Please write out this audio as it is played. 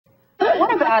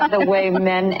What about the way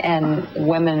men and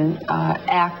women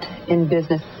act in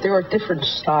business? There are different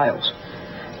styles.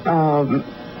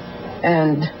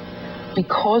 And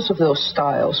because of those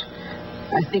styles,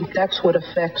 I think that's what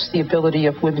affects the ability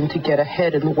of women to get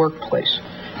ahead in the workplace.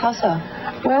 How so?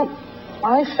 Well,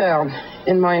 I found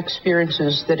in my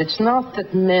experiences that it's not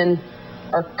that men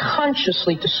are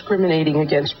consciously discriminating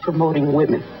against promoting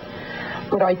women.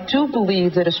 But I do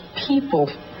believe that as people,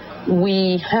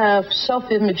 we have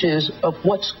self-images of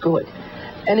what's good.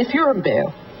 And if you're a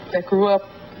male that grew up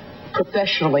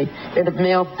professionally in a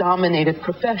male-dominated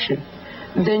profession,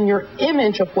 then your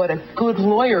image of what a good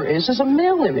lawyer is a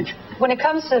male image. When it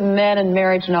comes to men and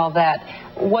marriage and all that,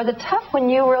 was it tough when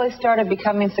you really started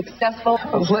becoming successful?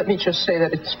 Let me just say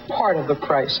that it's part of the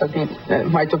price. I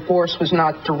mean, my divorce was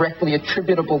not directly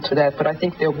attributable to that, but I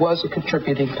think there was a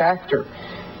contributing factor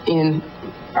in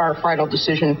our final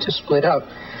decision to split up.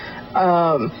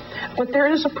 But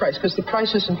there is a price, because the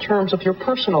price is in terms of your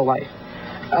personal life.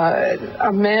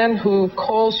 A man who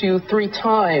calls you 3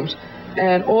 times,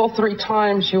 and all 3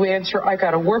 times you answer, I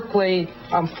got to work late,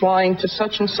 I'm flying to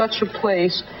such and such a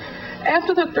place.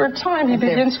 After the 3rd time, he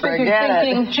begins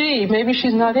thinking, gee, maybe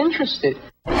she's not interested.